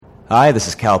Hi, this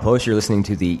is Cal Post. You're listening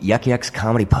to the Yuck Yucks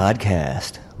Comedy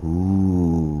Podcast.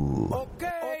 Ooh.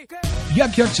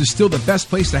 Yuck Yucks is still the best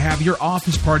place to have your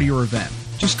office party or event.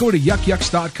 Just go to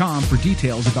yuckyucks.com for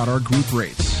details about our group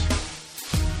rates.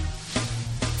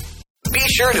 Be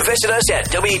sure to visit us at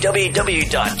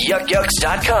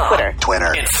www.yuckyucks.com.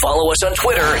 Twitter. And follow us on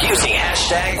Twitter using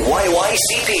hashtag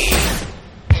YYCP.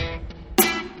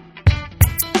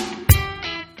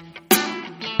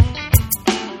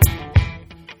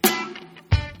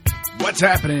 What's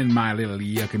happening, my little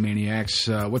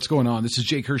Yuckamaniacs? What's going on? This is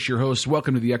Jake Hirsch, your host.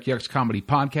 Welcome to the Yuck Yucks Comedy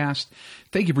Podcast.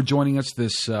 Thank you for joining us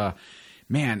this,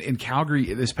 in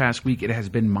Calgary this past week, it has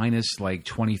been minus like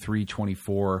 23,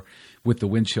 24 with the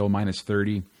wind chill, minus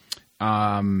 30.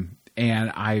 And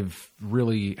I've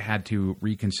really had to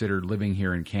reconsider living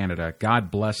here in Canada. God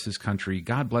bless this country.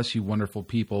 God bless you wonderful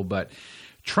people. But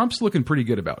Trump's looking pretty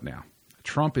good about now.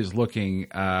 Trump is looking,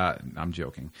 I'm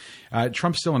joking.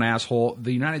 Trump's still an asshole.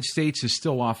 The United States is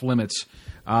still off limits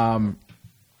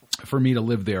for me to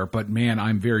live there. But man,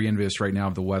 I'm very envious right now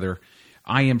of the weather.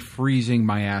 I am freezing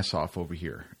my ass off over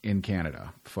here in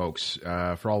Canada, folks,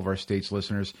 for all of our States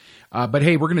listeners. But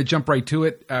hey, we're going to jump right to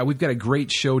it. We've got a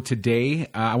great show today.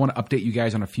 I want to update you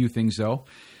guys on a few things, though.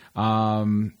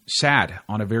 Sad,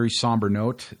 on a very somber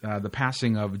note, the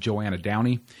passing of Joanna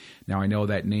Downey. Now, I know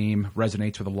that name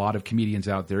resonates with a lot of comedians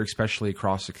out there, especially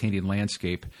across the Canadian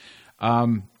landscape.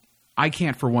 I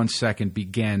can't for one second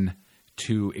begin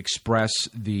to express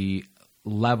the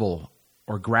level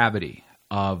or gravity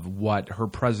of what her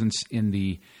presence in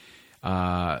the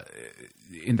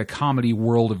comedy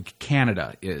world of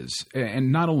Canada is.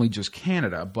 And not only just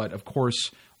Canada, but of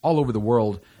course, all over the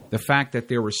world. The fact that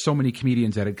there were so many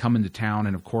comedians that had come into town,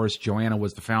 and of course, Joanna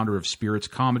was the founder of Spirits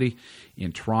Comedy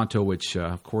in Toronto, which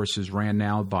of course is ran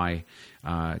now by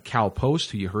Cal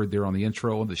Post, who you heard there on the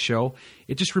intro of the show.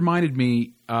 It just reminded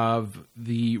me of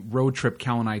the road trip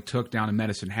Cal and I took down in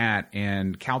Medicine Hat,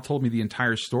 and Cal told me the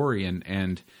entire story,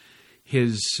 and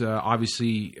his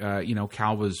obviously,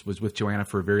 Cal was with Joanna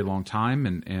for a very long time,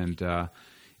 and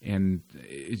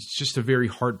it's just a very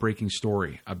heartbreaking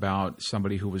story about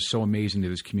somebody who was so amazing to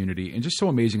this community and just so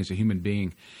amazing as a human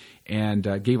being,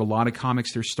 and gave a lot of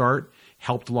comics their start,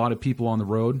 helped a lot of people on the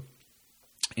road,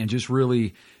 and just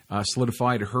really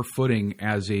solidified her footing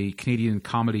as a Canadian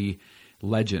comedy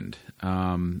legend.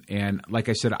 And like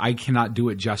I said, I cannot do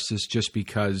it justice just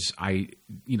because I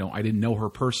didn't know her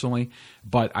personally,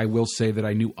 but I will say that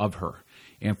I knew of her.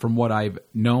 And from what I've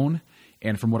known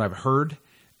and from what I've heard,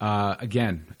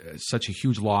 again, such a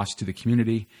huge loss to the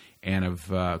community, and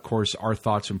of course, our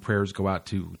thoughts and prayers go out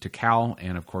to Cal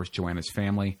and of course Joanna's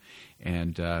family.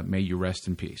 And may you rest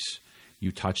in peace.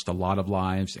 You touched a lot of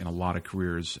lives and a lot of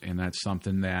careers, and that's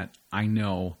something that I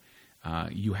know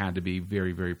you had to be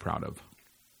very, very proud of.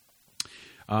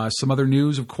 Some other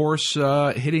news, of course,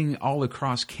 hitting all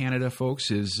across Canada,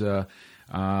 folks, is I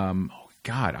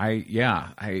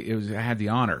had the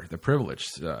honor, the privilege.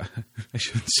 I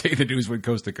shouldn't say the news went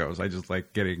coast to coast. I just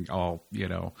like getting all,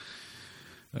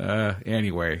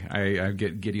 anyway, I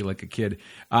get giddy like a kid.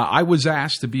 I was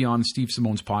asked to be on Steve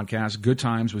Simone's podcast, Good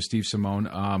Times with Steve Simone.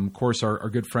 Of course, our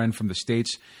good friend from the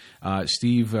States.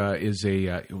 Steve is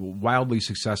a wildly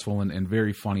successful and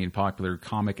very funny and popular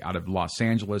comic out of Los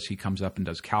Angeles. He comes up and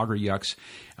does Calgary Yucks.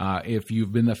 If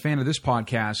you've been a fan of this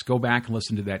podcast, go back and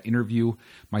listen to that interview,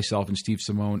 myself and Steve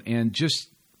Simone, and just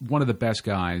one of the best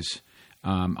guys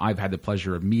I've had the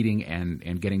pleasure of meeting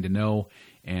and getting to know.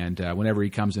 And whenever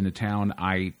he comes into town,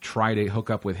 I try to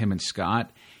hook up with him and Scott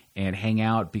and hang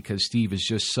out, because Steve is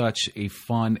just such a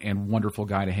fun and wonderful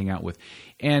guy to hang out with.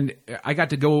 And I got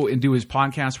to go and do his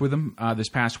podcast with him this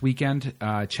past weekend.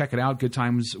 Check it out, Good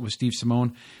Times with Steve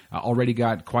Simone. Already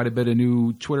got quite a bit of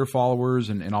new Twitter followers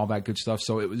and all that good stuff.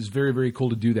 So it was very, very cool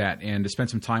to do that and to spend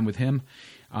some time with him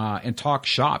and talk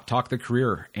shop, talk the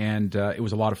career. And it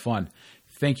was a lot of fun.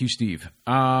 Thank you, Steve.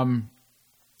 I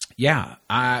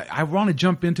want to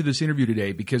jump into this interview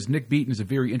today because Nick Beaton is a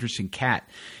very interesting cat.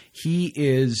 He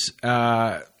is,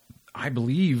 I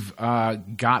believe,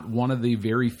 got one of the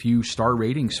very few star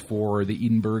ratings for the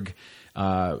Edinburgh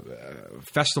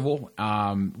festival,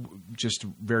 just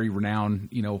very renowned,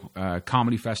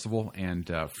 comedy festival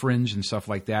and Fringe and stuff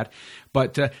like that.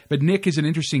 But Nick is an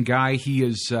interesting guy.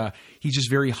 He's just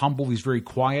very humble. He's very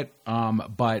quiet,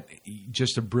 but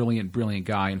just a brilliant, brilliant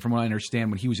guy. And from what I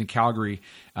understand, when he was in Calgary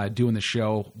doing the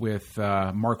show with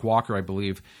Mark Walker, I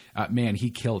believe, man, he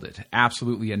killed it.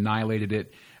 Absolutely annihilated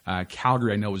it.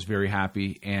 Calgary, I know, was very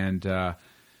happy. And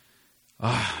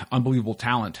Unbelievable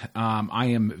talent. I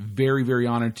am very, very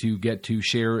honored to get to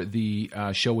share the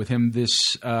show with him this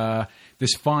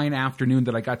fine afternoon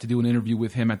that I got to do an interview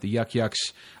with him at the Yuck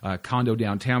Yucks condo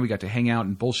downtown. We got to hang out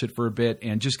and bullshit for a bit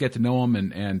and just get to know him.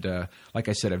 And like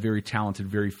I said, a very talented,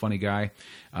 very funny guy.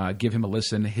 Give him a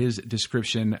listen. His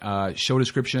description, show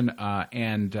description,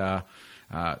 and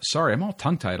sorry, I'm all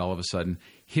tongue-tied all of a sudden.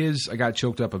 I got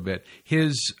choked up a bit.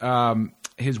 His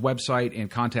website and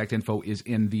contact info is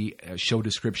in the show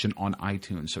description on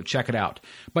iTunes, so check it out.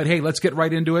 But hey, let's get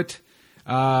right into it.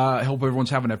 I hope everyone's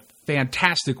having a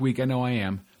fantastic week. I know I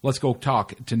am. Let's go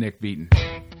talk to Nick Beaton.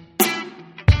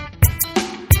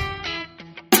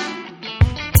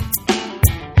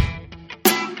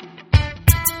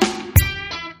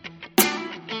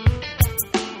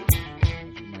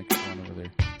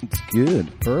 It's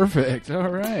good. Perfect. All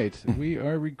right. We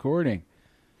are recording.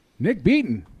 Nick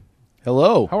Beaton.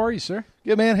 Hello. How are you, sir?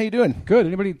 Good, man. How you doing? Good.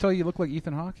 Anybody tell you look like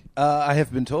Ethan Hawke? I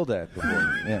have been told that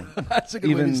before. Yeah. That's a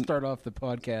good way to start off the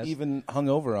podcast. Even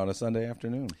hungover on a Sunday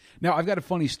afternoon. Now, I've got a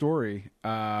funny story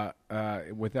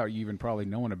without you even probably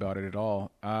knowing about it at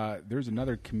all. There's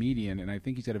another comedian, and I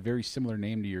think he's got a very similar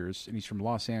name to yours, and he's from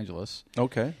Los Angeles.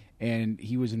 Okay. And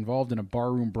he was involved in a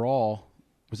barroom brawl.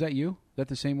 Was that you? Is that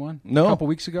the same one? No. A couple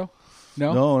weeks ago?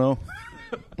 No? No.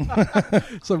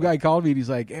 Some guy called me and he's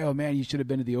like, "Hey, oh man, you should have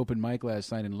been to the open mic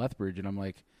last night in Lethbridge." And I'm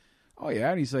like, "Oh yeah."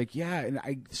 And he's like, "Yeah." And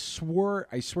I swear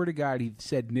to God, he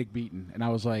said Nick Beaton. And I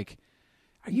was like,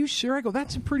 "Are you sure?" I go,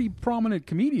 "That's a pretty prominent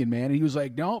comedian, man." And he was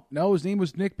like, No, his name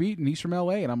was Nick Beaton. He's from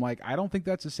L.A. And I'm like, "I don't think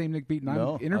that's the same Nick Beaton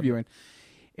I'm interviewing."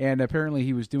 And apparently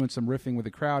he was doing some riffing with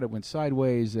the crowd. It went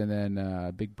sideways, and then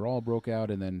a big brawl broke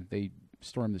out, and then they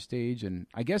stormed the stage. And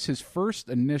I guess his first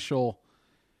initial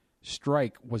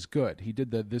strike was good. He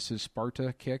did the "This is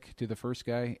Sparta" kick to the first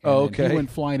guy. And okay. He went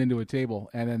flying into a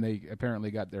table, and then they apparently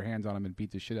got their hands on him and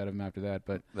beat the shit out of him after that.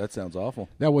 But that sounds awful.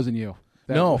 That wasn't you.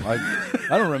 No, I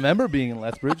don't remember being in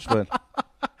Lethbridge, but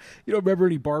you don't remember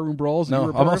any barroom brawls? No,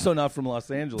 I'm also not from Los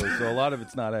Angeles, so a lot of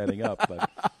it's not adding up. But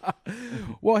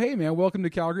well, hey man, welcome to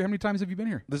Calgary. How many times have you been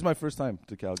here? This is my first time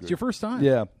to Calgary. It's your first time?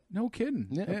 Yeah. No kidding.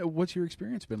 Yeah. What's your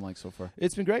experience been like so far?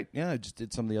 It's been great. Yeah, I just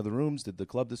did some of the other rooms. Did the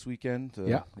club this weekend.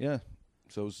 Yeah.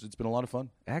 So it's been a lot of fun.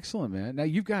 Excellent, man. Now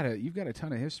you've got a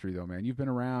ton of history, though, man. You've been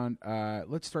around.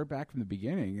 Let's start back from the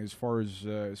beginning, as far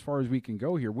as we can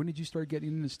go here. When did you start getting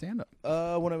into stand-up?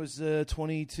 When I was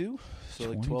 22, so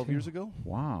 22. Like 12 years ago.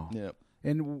 Wow. Yeah.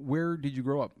 And where did you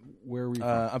grow up? Where were you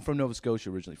from? I'm from Nova Scotia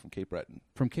originally, from Cape Breton.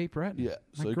 From Cape Breton? Yeah.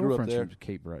 My So I grew up there. From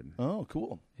Cape Breton. Oh,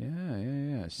 cool.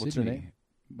 Yeah. What's Sydney. her name?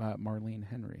 Marlene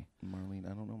Henry. Marlene,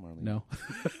 I don't know Marlene. No.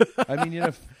 I mean,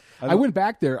 I went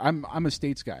back there. I'm a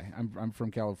States guy. I'm from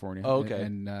California. Oh, okay.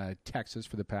 And Texas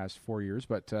for the past 4 years,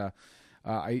 but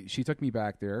she took me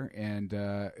back there, and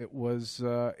it was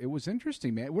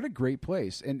interesting, man. What a great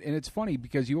place. And it's funny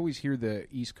because you always hear the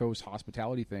East Coast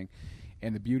hospitality thing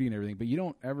and the beauty and everything, but you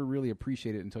don't ever really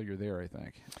appreciate it until you're there, I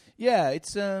think. Yeah,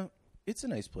 it's a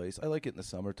nice place. I like it in the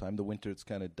summertime. The winter, it's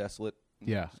kind of desolate.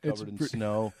 Yeah, it's covered in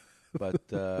snow. But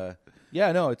it's a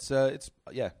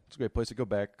great place. I go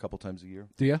back a couple times a year.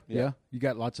 Do you? Yeah. You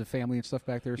got lots of family and stuff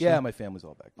back there? Yeah, my family's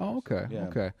all back there. Oh, okay. So, yeah.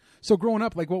 Okay. So growing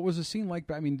up, like, what was the scene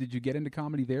like? I mean, did you get into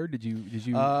comedy there? Did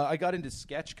you? I got into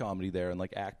sketch comedy there and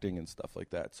like acting and stuff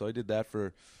like that. So I did that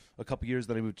for a couple years.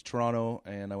 Then I moved to Toronto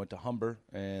and I went to Humber,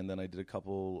 and then I did a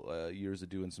couple years of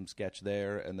doing some sketch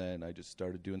there, and then I just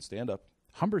started doing stand-up.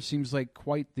 Humber seems like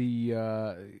quite the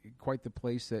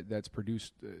place that's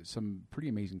produced some pretty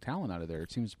amazing talent out of there.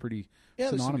 It seems pretty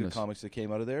synonymous. There's some good comics that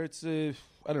came out of there. It's I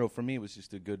don't know. For me, it was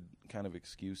just a good kind of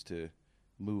excuse to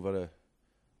move out of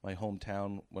my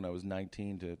hometown when I was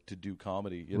 19 to do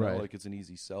comedy. You know, like it's an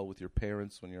easy sell with your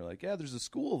parents when you're like, yeah, there's a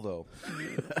school though.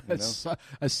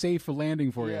 A safe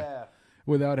landing for you.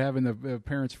 Without having the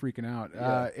parents freaking out.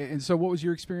 Yeah. And so what was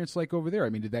your experience like over there? I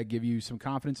mean, did that give you some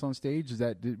confidence on stage?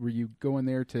 Were you going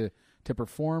there to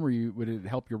perform, or would it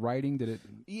help your writing? Did it?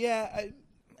 Yeah,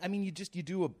 I mean, you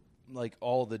do like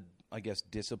all the, I guess,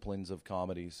 disciplines of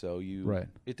comedy. So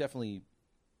it definitely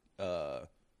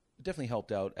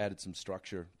helped out, added some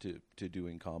structure to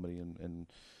doing comedy, and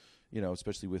you know,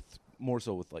 especially more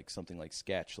so with like something like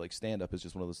sketch. Like stand-up is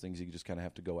just one of those things you just kind of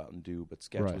have to go out and do. But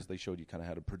sketch was, they showed you kind of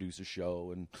how to produce a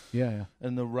show, and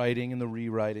and the writing and the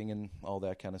rewriting and all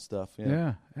that kind of stuff.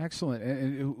 Yeah, excellent.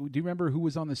 And do you remember who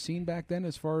was on the scene back then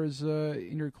as far as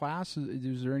in your class?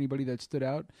 Is there anybody that stood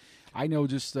out? I know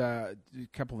just a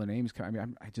couple of names. I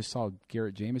mean, I just saw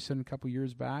Garrett Jameson a couple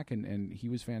years back, and he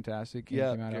was fantastic.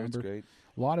 Yeah, Garrett's great.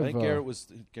 I think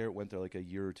Garrett went there like a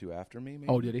year or two after me. Maybe.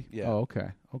 Oh, did he? Yeah. Oh,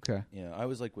 okay. Yeah, I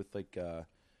was like with like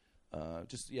a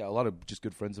lot of just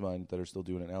good friends of mine that are still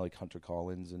doing it now, like Hunter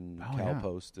Collins and Cal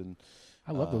Post, and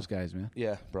I love those guys, man.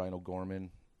 Yeah, Brian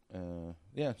O'Gorman.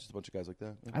 Just a bunch of guys like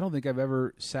that. Yeah. I don't think I've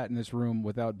ever sat in this room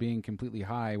without being completely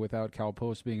high, without Cal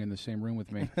Post being in the same room with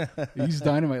me. He's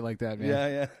dynamite like that, man.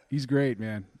 Yeah. He's great,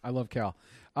 man. I love Cal.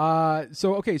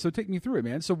 So take me through it,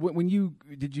 man. So when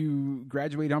did you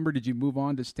graduate Humber? Did you move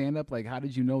on to stand up? Like, how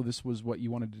did you know this was what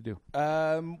you wanted to do?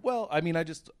 Well, I mean,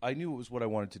 I knew it was what I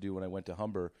wanted to do when I went to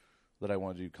Humber, that I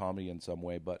wanted to do comedy in some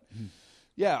way. But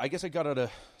yeah, I guess I got out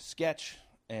of sketch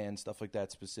and stuff like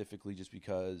that specifically just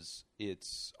because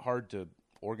it's hard to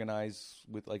organize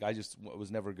with, like, I just was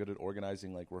never good at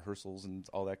organizing, like, rehearsals and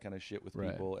all that kind of shit with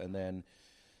people. And then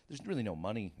there's really no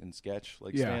money in sketch.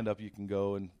 Like, stand-up, you can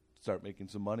go and start making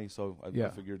some money. So I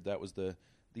figured that was the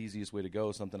easiest way to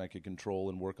go, something I could control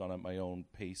and work on at my own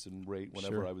pace and rate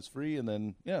whenever I was free. And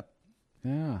then, yeah.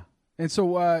 And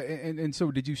so,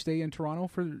 so, did you stay in Toronto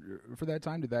for that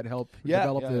time? Did that help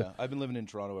develop the? Yeah. I've been living in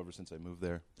Toronto ever since I moved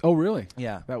there. Oh, really?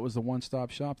 Yeah. That was the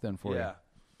one-stop shop then for you. Yeah.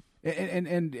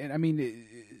 And I mean,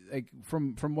 like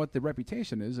from what the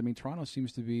reputation is, I mean, Toronto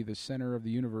seems to be the center of the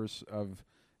universe of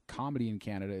comedy in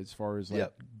Canada as far as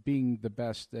like being the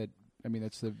best at. I mean,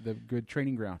 that's the good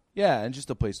training ground. Yeah, and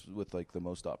just a place with like the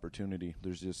most opportunity.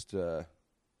 There's just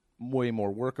way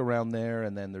more work around there,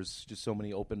 and then there's just so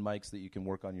many open mics that you can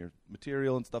work on your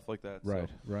material and stuff like that.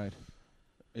 Right.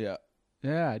 Yeah.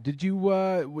 Yeah. Did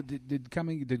you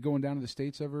did going down to the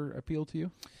States ever appeal to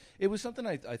you? It was something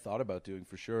I thought about doing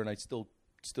for sure, and I still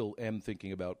am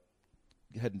thinking about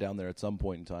heading down there at some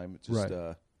point in time. It's just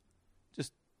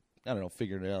just I don't know,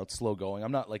 figuring it out, slow going.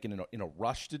 I'm not like in a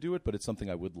rush to do it, but it's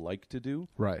something I would like to do.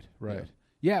 Right.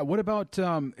 Yeah. What about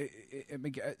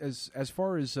as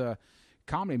far as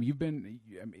comedy? I mean, you've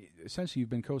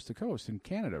been coast to coast in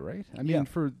Canada, right? I mean,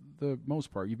 for the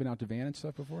most part, you've been out to Van and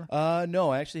stuff before. No,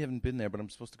 I actually haven't been there, but I'm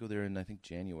supposed to go there in I think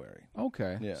January.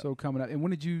 Okay. Yeah. So coming up, and when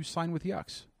did you sign with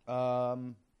Yucks?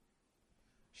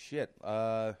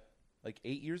 Like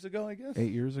 8 years ago, I guess.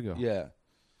 8 years ago. Yeah.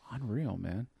 Unreal,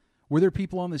 man. Were there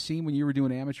people on the scene when you were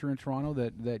doing amateur in Toronto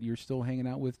that you're still hanging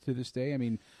out with to this day? I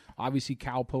mean, obviously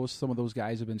Cal Post, some of those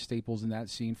guys have been staples in that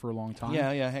scene for a long time.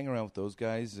 Yeah, hang around with those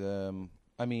guys.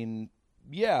 I mean,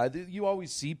 you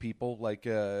always see people like,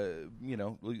 when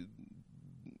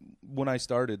I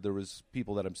started, there was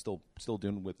people that I'm still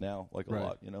doing with now, like a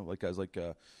lot, like guys like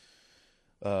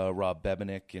Rob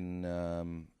Bebenick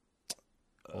and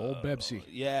old Bebsy.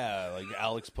 Yeah, like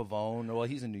Alex Pavone. Well,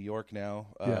 he's in New York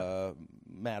now.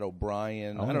 Matt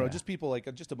O'Brien. I don't know, just people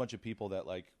like just a bunch of people that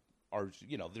like are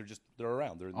they're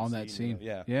around. They're in on the that scene.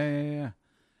 Yeah.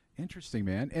 Interesting,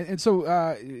 man. And so,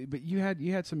 but you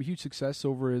had some huge success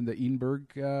over in the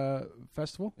Edinburgh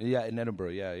Festival. Yeah, in Edinburgh.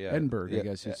 Yeah. Edinburgh, I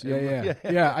guess.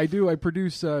 Yeah. I do. I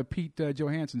produce Pete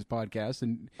Johansson's podcast,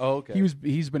 and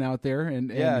he's been out there, and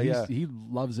he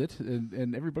loves it,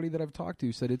 and everybody that I've talked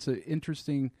to said it's an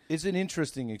interesting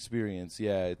experience.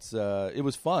 Yeah, it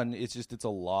was fun. It's a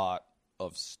lot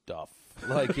of stuff.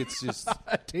 Like it's just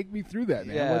take me through that,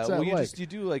 man. Yeah, what's that like? You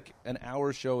do like an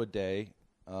hour show a day.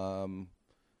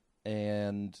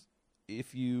 And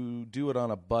if you do it on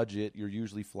a budget, you're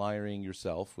usually flyering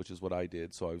yourself, which is what I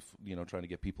did. So I was, trying to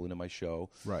get people into my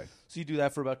show. Right. So you do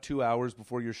that for about 2 hours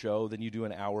before your show. Then you do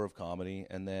an hour of comedy.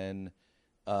 And then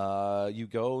you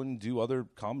go and do other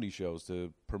comedy shows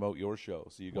to promote your show.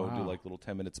 So you go and do like little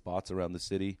 10-minute spots around the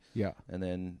city. Yeah. And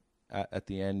then at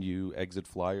the end, you exit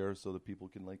flyer so that people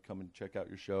can like come and check out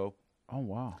your show. Oh,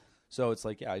 wow. So it's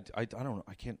like, I don't know.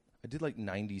 I did like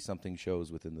 90-something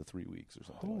shows within the 3 weeks or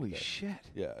something. Holy like that.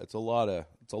 shit! Yeah, it's a lot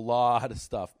of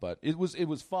stuff, but it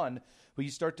was fun. But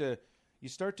you start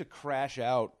to crash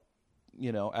out,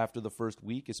 after the first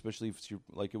week, especially if you're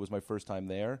like it was my first time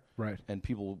there, right? And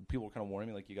people were kind of warning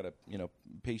me like you got to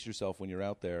pace yourself when you're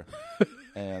out there,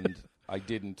 and I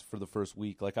didn't for the first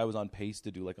week. Like I was on pace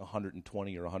to do like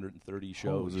 120 or 130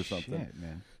 shows or something. Shit,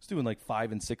 man. I was doing like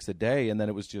 5 and 6 a day, and then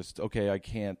it was just okay. I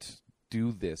can't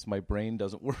do this. My brain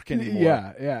doesn't work anymore.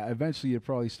 Yeah. Eventually, it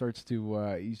probably starts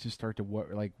to you just start to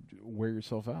wear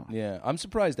yourself out. Yeah, I'm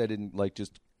surprised I didn't like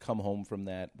just come home from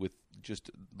that with just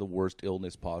the worst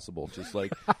illness possible. Just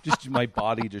like just my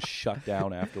body just shut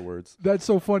down afterwards. That's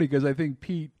so funny because I think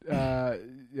Pete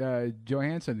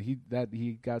Johansson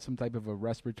he got some type of a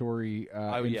respiratory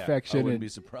infection. I wouldn't be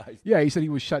surprised. Yeah, he said he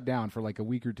was shut down for like a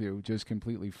week or two, just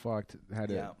completely fucked. Had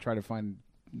to try to find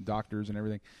doctors and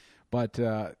everything. But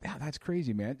that's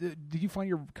crazy, man. Did you find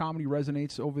your comedy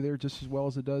resonates over there just as well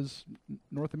as it does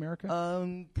North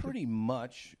America? Pretty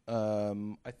much.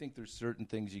 I think there's certain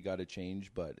things you got to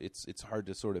change, but it's hard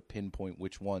to sort of pinpoint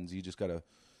which ones. You just got to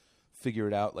figure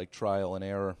it out, like trial and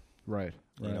error. Right.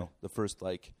 You know, the first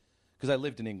because I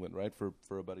lived in England, right,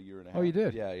 for about a year and a half. Oh, you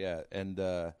did? Yeah.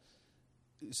 And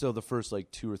so the first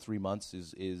 2 or 3 months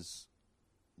is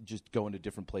just going to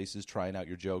different places, trying out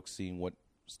your jokes, seeing what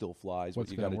still flies, what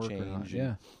you got to change.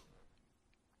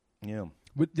 Yeah.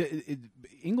 But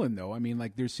England, though, I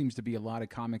mean, there seems to be a lot of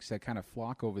comics that kind of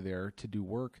flock over there to do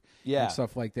work and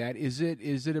stuff like that. Is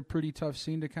it a pretty tough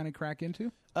scene to kind of crack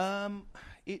into?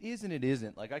 It is and it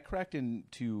isn't. I cracked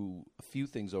into a few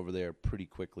things over there pretty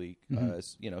quickly.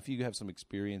 You know, if you have some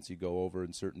experience, you go over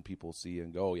and certain people see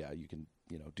and go, oh, yeah, you can,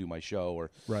 do my show or,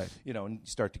 and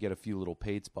start to get a few little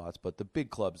paid spots. But the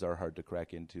big clubs are hard to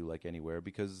crack into anywhere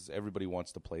because everybody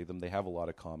wants to play them. They have a lot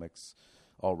of comics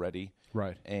already,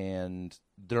 right? And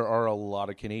there are a lot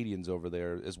of Canadians over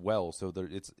there as well, so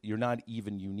you're not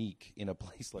even unique in a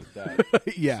place like that.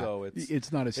 Yeah, so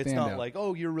it's not a standout. It's not like,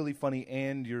 oh, you're really funny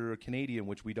and you're a Canadian,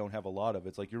 which we don't have a lot of.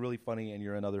 It's like you're really funny and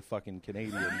you're another fucking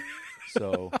Canadian.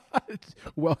 So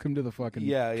welcome to the fucking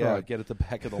tribe. Get at the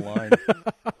back of the line.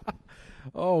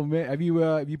 Oh man, have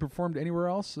you performed anywhere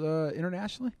else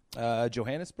internationally?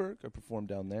 Johannesburg, I performed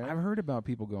down there. I've heard about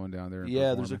people going down there.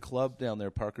 Yeah, there's a club down there,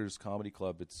 Parker's Comedy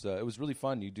Club. It was really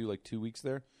fun. You do 2 weeks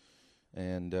there,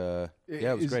 and it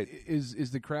was great.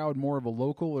 Is the crowd more of a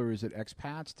local or is it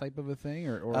expats type of a thing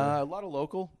or? A lot of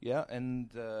local, yeah,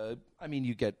 and I mean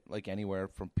you get anywhere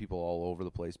from people all over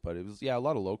the place, but it was a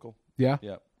lot of local. Yeah.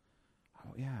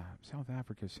 Oh, yeah, South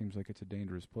Africa seems like it's a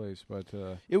dangerous place, but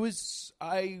it was.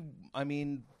 I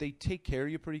mean, they take care of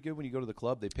you pretty good when you go to the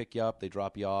club. They pick you up, they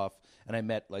drop you off, and I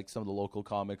met some of the local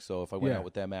comics. So if I went out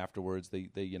with them afterwards, they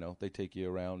take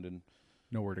you around and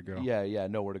nowhere to go. Yeah,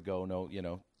 nowhere to go.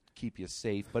 No, keep you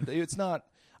safe. But it's not.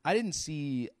 I didn't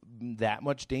see that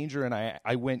much danger, and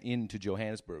I went into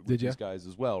Johannesburg with these guys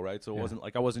as well, right? So it wasn't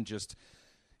I wasn't just.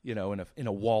 In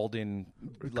a walled-in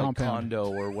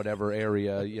condo or whatever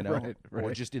area, right.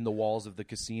 Or just in the walls of the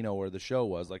casino where the show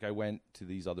was. I went to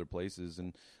these other places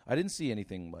and I didn't see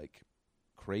anything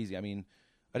crazy. I mean,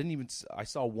 I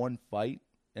saw one fight,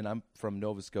 and I'm from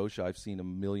Nova Scotia. I've seen a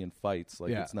million fights.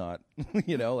 It's not,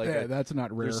 that's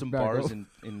not rare. There's some bars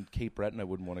in Cape Breton I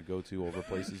wouldn't want to go to over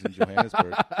places in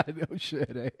Johannesburg. No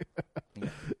shit, eh?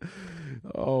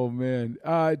 Oh man,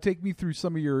 take me through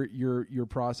some of your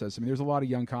process. I mean, there's a lot of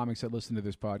young comics that listen to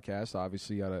this podcast,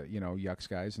 obviously out of Yucks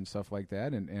guys and stuff like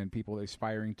that, and people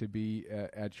aspiring to be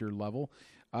at your level.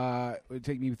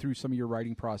 Take me through some of your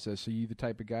writing process. Are you the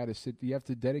type of guy do you have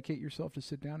to dedicate yourself to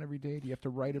sit down every day? Do you have to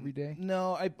write every day?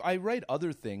 No, I write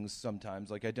other things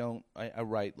sometimes. I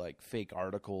write fake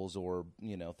articles or,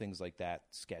 things like that,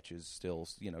 sketches still,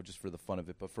 just for the fun of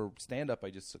it. But for stand-up,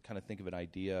 I just kind of think of an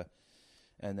idea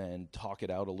and then talk it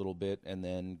out a little bit and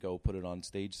then go put it on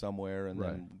stage somewhere and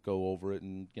then go over it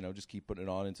and, just keep putting it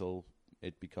on until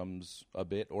it becomes a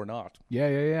bit or not.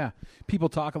 Yeah. People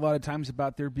talk a lot of times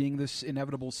about there being this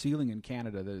inevitable ceiling in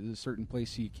Canada. There's a certain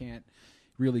place you can't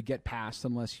really get past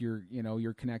unless you're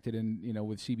connected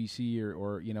with CBC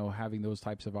or having those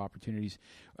types of opportunities.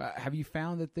 Have you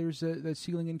found that there's a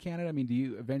ceiling in Canada? I mean, do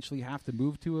you eventually have to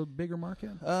move to a bigger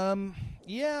market?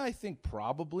 Yeah, I think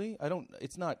probably. I don't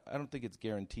think it's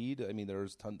guaranteed. I mean, there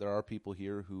are people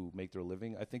here who make their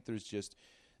living. I think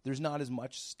there's not as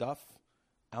much stuff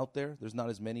out there. There's not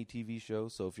as many TV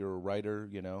shows. So if you're a writer,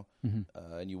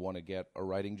 and you want to get a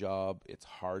writing job, it's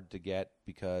hard to get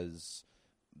because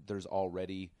there's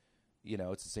already,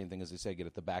 it's the same thing as they say, get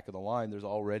at the back of the line. There's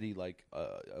already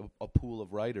a pool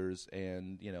of writers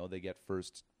and, they get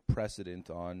first precedent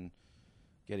on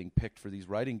getting picked for these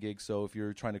writing gigs. So if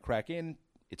you're trying to crack in,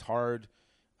 it's hard.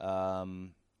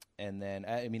 And then,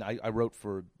 I mean, I wrote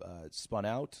for Spun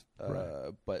Out,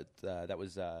 but that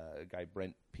was a guy,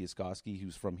 Brent Piaskowski,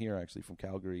 who's from here, actually, from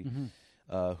Calgary,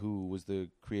 who was the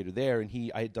creator there.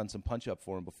 And I had done some punch-up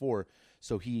for him before,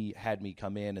 so he had me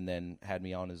come in and then had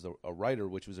me on as a writer,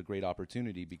 which was a great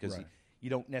opportunity because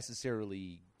you don't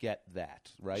necessarily get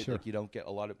that, right? Sure. You don't get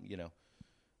a lot of,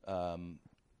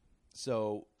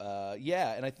 So,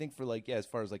 and I think for as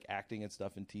far as acting and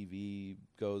stuff and TV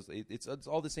goes, it's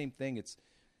all the same thing.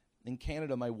 In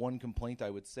Canada, my one complaint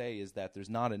I would say is that there's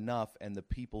not enough, and the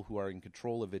people who are in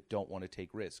control of it don't want to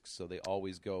take risks, so they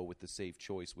always go with the safe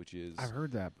choice, which is I've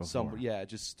heard that before.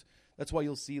 That's why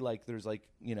you'll see there's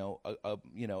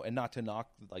and not to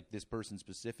knock this person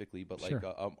specifically, but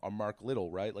a Mark Little,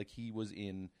 right? He was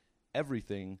in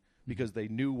everything because they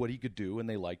knew what he could do and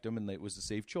they liked him and it was a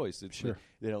safe choice.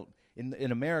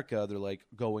 In America, they're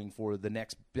going for the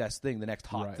next best thing, the next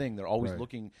hot thing. They're always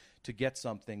looking to get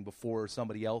something before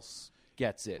somebody else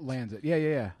gets it. Lands it.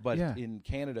 Yeah. But in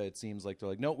Canada, it seems like they're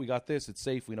like, no, we got this. It's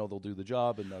safe. We know they'll do the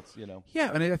job, and that's,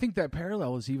 Yeah, and I think that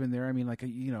parallel is even there. I mean, like,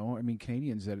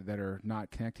 Canadians that are not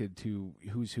connected to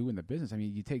who's who in the business. I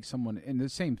mean, you take someone in the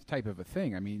same type of a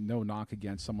thing. I mean, no knock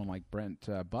against someone like Brent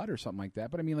Budd or something like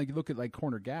that. But I mean, like, you look at like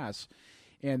Corner Gas.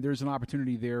 And there's an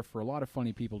opportunity there for a lot of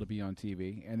funny people to be on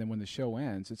TV. And then when the show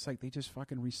ends, it's like they just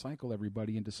fucking recycle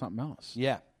everybody into something else.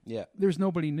 Yeah. There's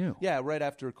nobody new. Yeah, right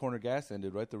after Corner Gas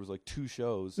ended, right, there was like 2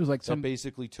 shows. It was like that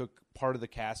basically took part of the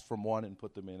cast from one and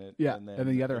put them in it. Yeah, and then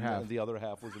the other half. And the other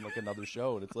half was in like another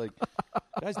show. And it's like,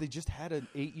 guys, they just had an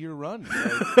 8-year run.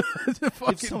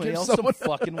 Like, give somebody else some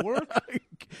fucking work.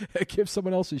 Give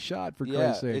someone else a shot, for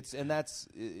Christ's sake.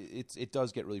 It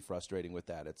does get really frustrating with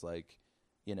that. It's like,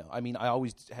 I mean, I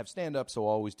always have stand-up, so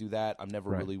I'll always do that. I'm never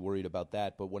really worried about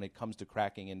that. But when it comes to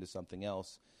cracking into something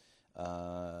else,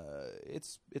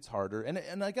 it's harder.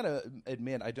 And I gotta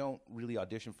admit, I don't really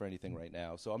audition for anything right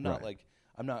now. So I'm not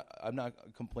I'm not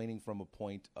complaining from a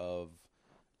point of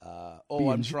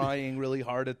I'm trying really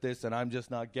hard at this and I'm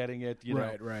just not getting it.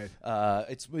 Right.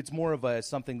 It's more of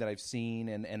something that I've seen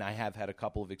and I have had a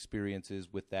couple of experiences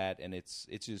with that, and it's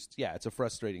just it's a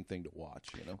frustrating thing to watch.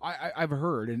 I've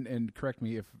heard, and correct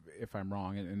me if I'm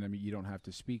wrong, and I mean, you don't have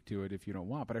to speak to it if you don't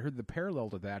want, but I heard the parallel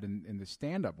to that in the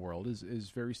stand-up world is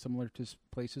very similar to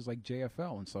places like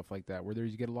JFL and stuff like that, where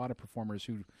you get a lot of performers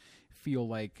who feel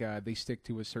like they stick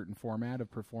to a certain format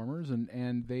of performers,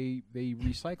 and they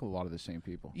recycle a lot of the same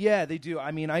people. Yeah, they do.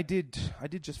 I mean, I did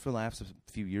Just for Laughs a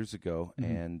few years ago,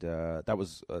 and that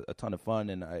was a ton of fun,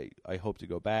 and I hope to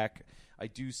go back. I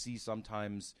do see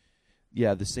sometimes,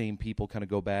 the same people kind of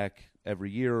go back every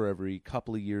year or every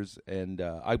couple of years, and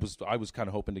I was kind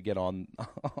of hoping to get on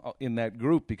in that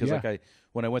group because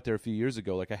when I went there a few years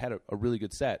ago, like I had a really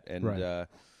good set, and the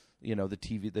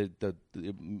TV the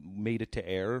made it to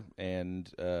air,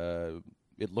 and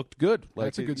it looked good. Like,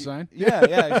 that's a good sign. Yeah,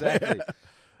 exactly.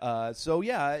 I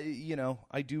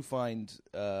do find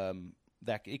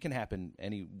that it can happen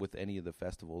with any of the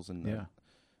festivals, and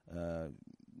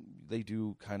they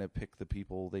do kind of pick the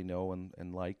people they know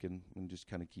and like, and just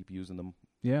kind of keep using them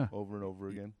over and over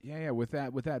again. Yeah. With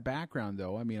that background,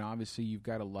 though, I mean, obviously you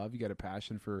got a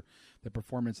passion for the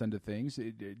performance end of things.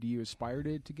 Do you aspire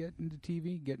to get into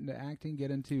TV, get into acting,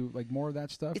 get into like more of that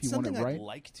stuff? It's something I'd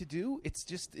like to do. It's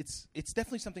just it's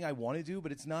definitely something I want to do,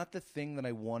 but it's not the thing that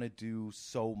I want to do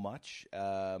so much.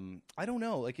 I don't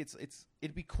know. Like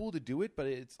it'd be cool to do it, but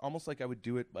it's almost like I would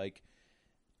do it like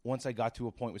once I got to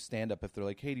a point with stand-up, if they're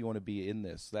like, hey, do you want to be in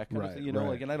this? That kind of thing,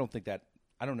 like, and I don't think that,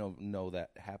 I don't know that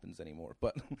happens anymore,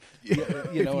 but you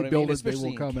know what I mean? Especially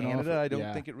in Canada, I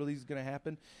don't think it really is going to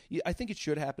happen. I think it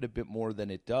should happen a bit more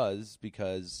than it does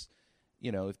because,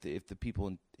 if the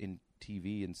people in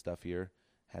TV and stuff here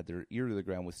had their ear to the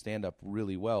ground with stand-up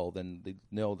really well, then they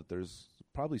know that there's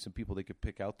probably some people they could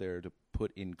pick out there to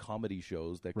put in comedy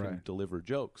shows that can deliver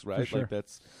jokes, right? Sure. Like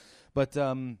that's, but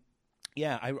I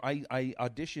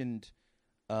auditioned.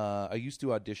 I used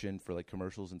to audition for like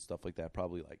commercials and stuff like that,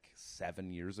 probably like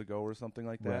 7 years ago or something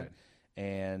like that. Right.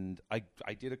 And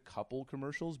I did a couple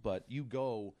commercials, but you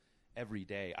go every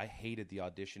day. I hated the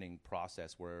auditioning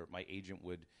process where my agent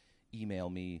would email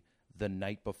me the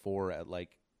night before at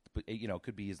like, it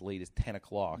could be as late as 10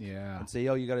 o'clock. Yeah. And say,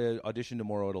 you got to audition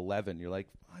tomorrow at 11. You're like,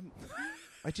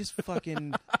 I just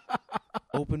fucking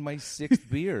opened my 6th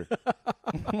beer.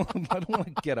 I don't want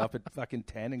to get up at fucking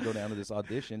 10 and go down to this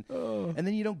audition. And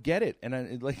then you don't get it.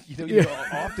 And you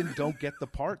often don't get the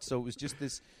part. So it was just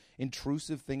this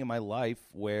intrusive thing in my life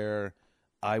where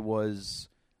I was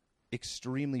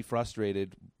extremely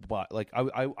frustrated. But like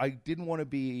I didn't want to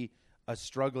be a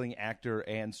struggling actor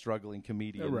and struggling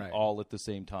comedian all at the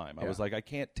same time. I was like, I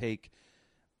can't take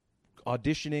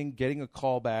auditioning, getting a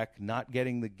call back, not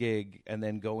getting the gig, and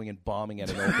then going and bombing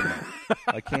at an open mic.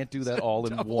 I can't do that all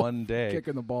in one day.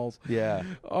 Kicking the balls. Yeah.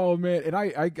 Oh man, and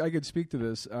I could speak to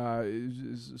this.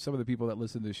 Some of the people that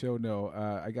listen to the show know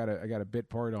I got a bit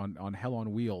part on Hell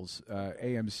on Wheels,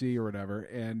 AMC or whatever,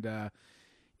 and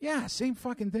same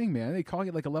fucking thing, man. They call you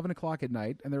at like 11 o'clock at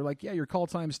night, and they're like, your call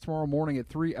time's tomorrow morning at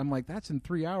 3. I'm like, that's in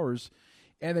 3 hours.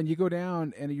 And then you go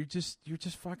down, and you're just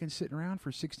fucking sitting around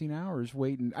for 16 hours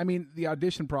waiting. I mean, the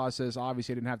audition process,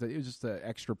 obviously, I didn't have to. It was just an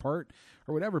extra part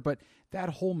or whatever. But that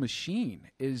whole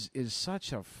machine is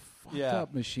such a fucked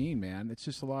up machine, man. It's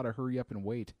just a lot of hurry up and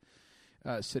wait,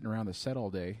 sitting around the set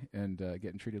all day and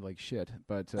getting treated like shit.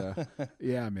 But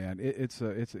yeah, man, it's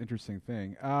an interesting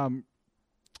thing.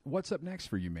 What's up next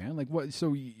for you, man? Like what?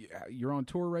 So you're on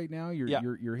tour right now.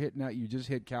 You're hitting out. You just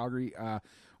hit Calgary.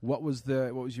 What was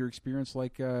your experience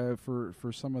like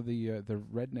for some of the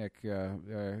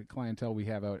redneck clientele we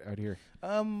have out here?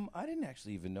 I didn't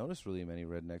actually even notice really many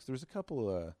rednecks. There was a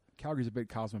couple. Calgary's a bit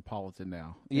cosmopolitan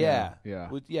now. Yeah.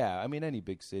 Yeah. I mean, any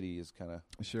big city is kind of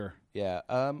sure. Yeah.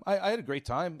 I had a great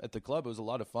time at the club. It was a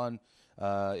lot of fun.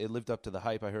 It lived up to the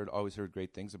hype. Always heard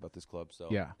great things about this club. So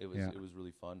it was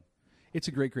really fun. It's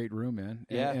a great room, man.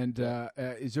 Yeah. And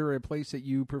is there a place that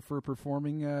you prefer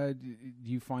performing? Do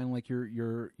you find like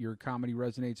your comedy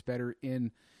resonates better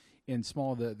in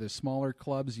the smaller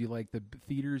clubs? Do you like the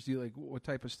theaters? Do you like what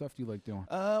type of stuff do you like doing?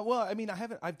 Well, I mean,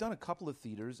 I've done a couple of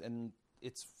theaters and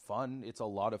it's fun. It's a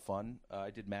lot of fun. I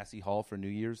did Massey Hall for New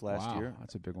Year's last year.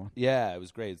 That's a big one. Yeah, it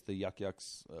was great. It's the Yuck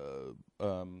Yucks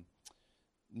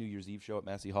New Year's Eve show at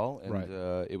Massey Hall, and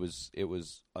it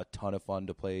was a ton of fun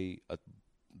to play a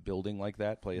building like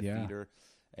that, play a theater,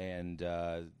 and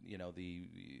the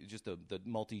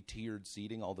multi-tiered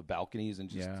seating, all the balconies, and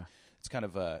just it's kind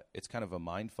of a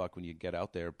mind fuck when you get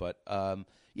out there. But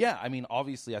I mean,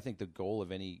 obviously, I think the goal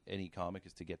of any comic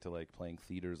is to get to like playing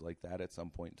theaters like that at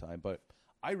some point in time. But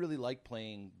I really like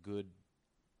playing good,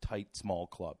 tight, small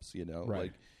clubs.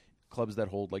 Like clubs that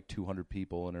hold like 200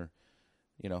 people and are,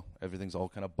 everything's all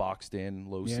kind of boxed in,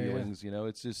 low ceilings.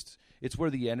 It's where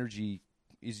the energy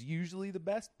is usually the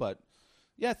best. But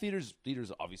yeah, theaters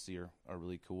obviously are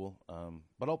really cool.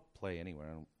 But I'll play anywhere.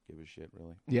 I don't give a shit,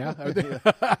 really. Yeah. I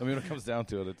mean, when it comes down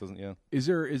to it, it doesn't. Yeah. Is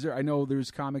there? I know there's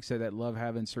comics that love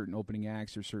having certain opening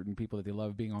acts or certain people that they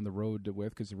love being on the road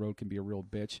with because the road can be a real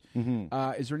bitch. Mm-hmm.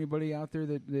 Is there anybody out there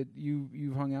that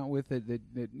you've hung out with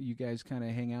that you guys kind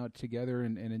of hang out together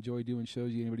and enjoy doing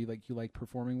shows? Anybody you like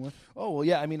performing with? Oh well,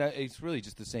 yeah. I mean, it's really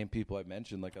just the same people I've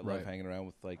mentioned. Like I love hanging around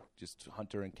with like just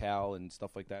Hunter and Cal and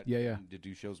stuff like that. Yeah. To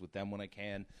do shows with them when I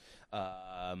can.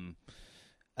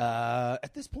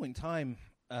 At this point in time.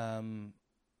 I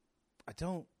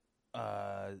don't.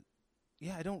 I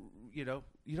don't. You don't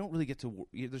really get to.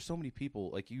 There's so many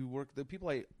people. Like you work. The people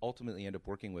I ultimately end up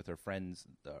working with are friends.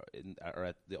 Are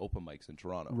at the open mics in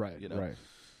Toronto. Right. Right.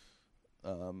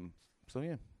 So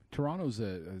yeah. Toronto's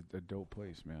a dope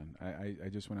place, man. I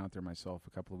just went out there myself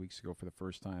a couple of weeks ago for the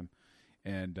first time,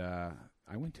 and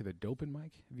I went to the Dopin'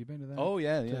 Mic. Have you been to that? Oh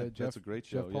yeah. That's a great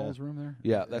show. Jeff Paul's room there.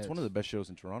 Yeah, that's one of the best shows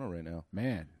in Toronto right now.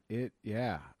 Man, it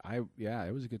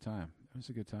was a good time. It was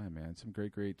a good time, man. Some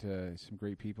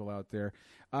great people out there.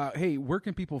 Hey, where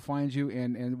can people find you,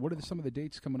 and what are some of the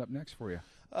dates coming up next for you?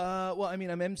 Well, I mean,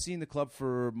 I'm emceeing the club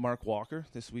for Mark Walker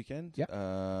this weekend.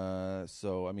 Yeah.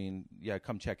 So, I mean,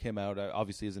 come check him out.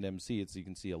 Obviously, as an MC, you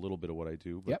can see a little bit of what I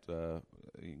do, but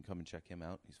you can come and check him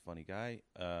out. He's a funny guy.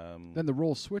 Then the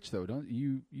roles switch, though, don't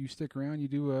you? You stick around. You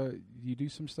do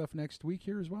some stuff next week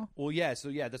here as well. Well, yeah. So,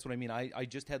 that's what I mean. I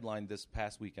just headlined this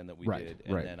past weekend that we did,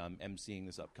 and then I'm emceeing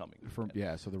this upcoming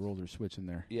weekend. So the roles are switching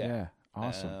there. Yeah.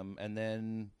 Awesome. And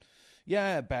then.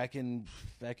 Yeah, back in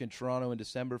Toronto in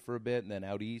December for a bit, and then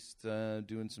out east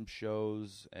doing some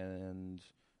shows, and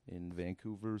in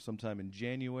Vancouver sometime in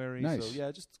January. Nice. So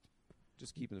yeah, just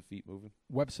keeping the feet moving.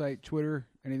 Website, Twitter,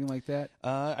 anything like that?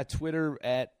 At Twitter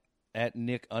at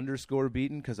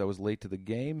Nick_Beaton because I was late to the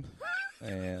game,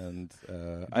 and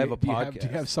I have a podcast. Do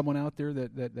you have someone out there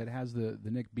that has the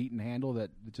Nick Beaton handle that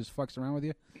just fucks around with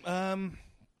you?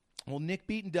 Well,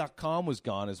 NickBeaton.com was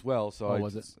gone as well, so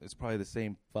was it? It's probably the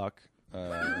same fuck.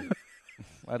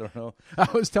 I don't know. I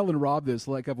was telling Rob this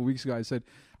like a couple weeks ago. I said,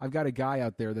 I've got a guy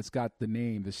out there that's got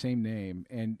the same name,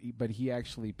 but he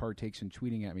actually partakes in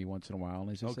tweeting at me once in a while. And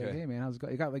I just say, hey, man, how's it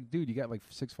going? You got like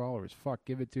 6 followers. Fuck,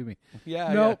 give it to me.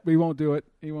 Yeah. Nope, he won't do it.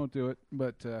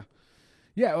 But,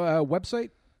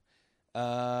 website?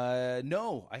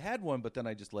 No, I had one, but then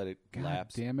I just let it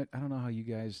lapse. Damn it. I don't know how you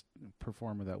guys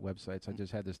perform without websites. I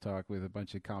just had this talk with a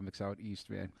bunch of comics out east,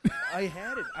 man. I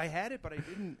had it, but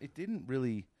it didn't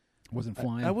really. Wasn't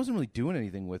flying. I wasn't really doing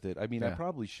anything with it. I mean, I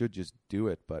probably should just do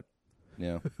it, but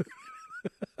I'm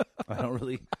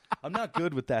not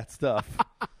good with that stuff.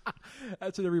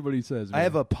 That's what everybody says, man. I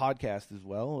have a podcast as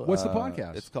well. What's the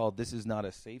podcast? It's called This Is Not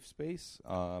a Safe Space.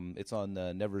 It's on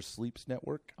the Never Sleeps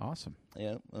Network. Awesome.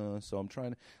 Yeah. So I'm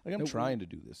trying to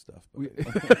do this stuff.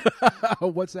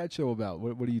 What's that show about?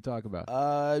 What do you talk about?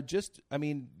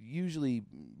 Usually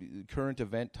current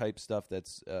event type stuff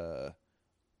that's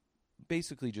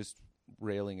basically just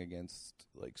railing against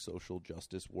like social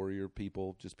justice warrior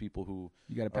people, just people who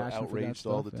you got a passion are outraged for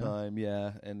that all the time.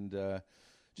 Yeah. And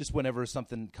just whenever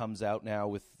something comes out now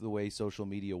with the way social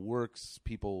media works,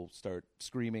 people start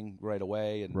screaming right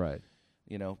away. And,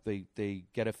 You know, they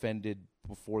get offended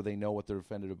before they know what they're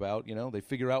offended about. You know, they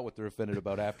figure out what they're offended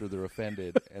about after they're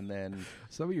offended, and then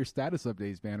some of your status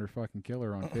updates, man, are fucking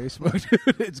killer on Facebook.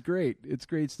 It's great. It's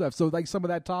great stuff. So, like some of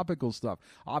that topical stuff.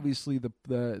 Obviously,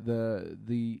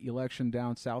 the election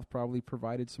down south probably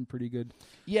provided some pretty good.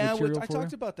 I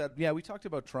talked about that. Yeah, we talked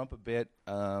about Trump a bit.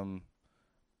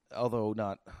 Although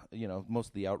not, you know, most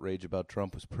of the outrage about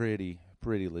Trump was pretty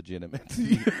legitimate.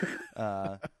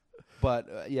 But,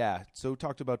 so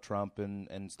talked about Trump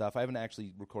and stuff. I haven't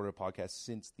actually recorded a podcast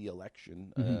since the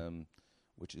election,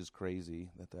 which is crazy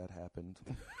that happened.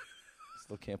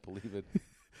 Still can't believe it.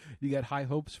 You got high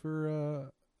hopes for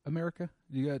America?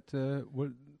 You got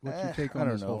what's your take on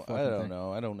this whole fucking thing?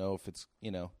 I don't know if it's,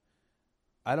 you know,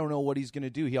 I don't know what he's going to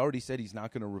do. He already said he's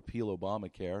not going to repeal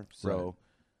Obamacare, so... Right.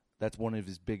 That's one of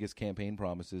his biggest campaign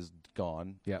promises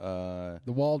gone. Yeah,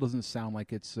 the wall doesn't sound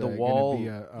like it's going to be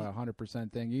a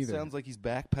 100% thing either. Sounds like he's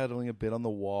backpedaling a bit on the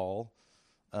wall.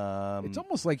 It's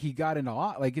almost like he got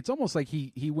into it's almost like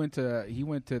he went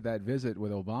to that visit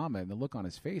with Obama, and the look on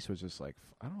his face was just like,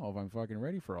 I don't know if I'm fucking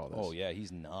ready for all this. Oh yeah,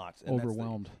 he's not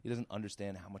overwhelmed. He doesn't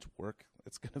understand how much work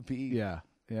it's going to be. Yeah.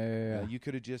 You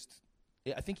could have just.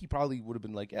 I think he probably would have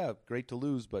been like, yeah, great to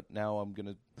lose, but now I'm going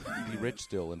to be rich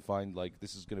still and find, like,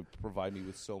 this is going to provide me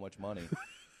with so much money.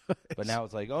 But now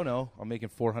it's like, oh, no, I'm making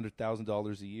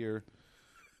 $400,000 a year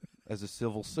as a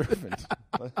civil servant.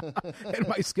 And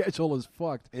my schedule is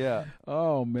fucked. Yeah.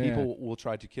 Oh, man. People will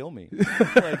try to kill me.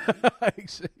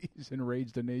 He's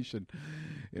enraged the nation,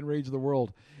 enraged the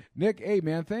world. Nick, hey,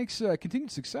 man, thanks.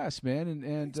 Continued success, man.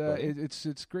 And thanks,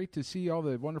 it's great to see all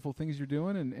the wonderful things you're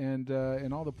doing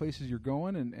and all the places you're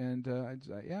going.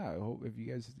 I hope if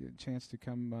you guys get a chance to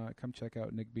come check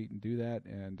out Nick Beaton, do that,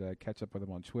 and catch up with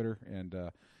him on Twitter and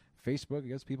Facebook. I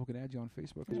guess people can add you on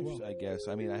Facebook as well. I guess.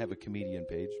 I mean, I have a comedian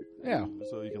page. Yeah.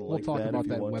 So you can we'll talk about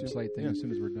that website thing as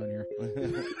soon as we're done here.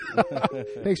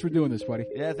 Thanks for doing this, buddy.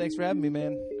 Yeah, thanks for having me,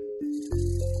 man.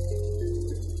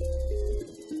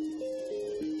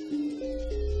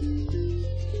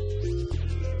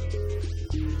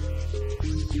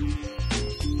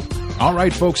 All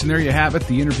right, folks, and there you have it,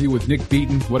 the interview with Nick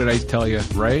Beaton. What did I tell you,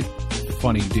 right?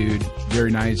 Funny dude, very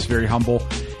nice, very humble,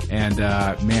 and,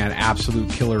 man,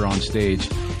 absolute killer on stage.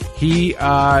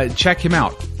 Check him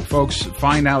out, folks.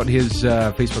 Find out his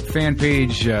Facebook fan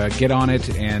page, get on it,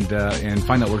 and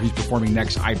find out where he's performing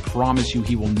next. I promise you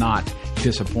he will not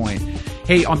disappoint.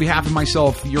 Hey, on behalf of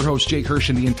myself, your host, Jake Hirsch,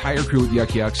 and the entire crew at Yuck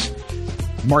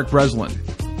Yucks, Mark Breslin,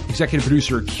 executive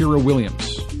producer, Kira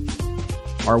Williams,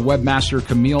 our webmaster,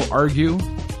 Camille Argue,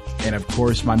 and of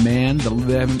course, my man, the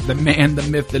man, the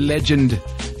myth, the legend,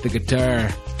 the guitar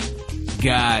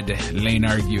god, Lane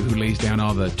Argue, who lays down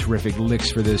all the terrific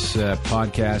licks for this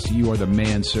podcast. You are the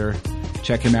man, sir.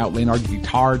 Check him out,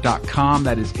 laneargueguitar.com.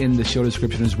 That is in the show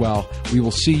description as well. We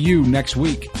will see you next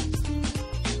week.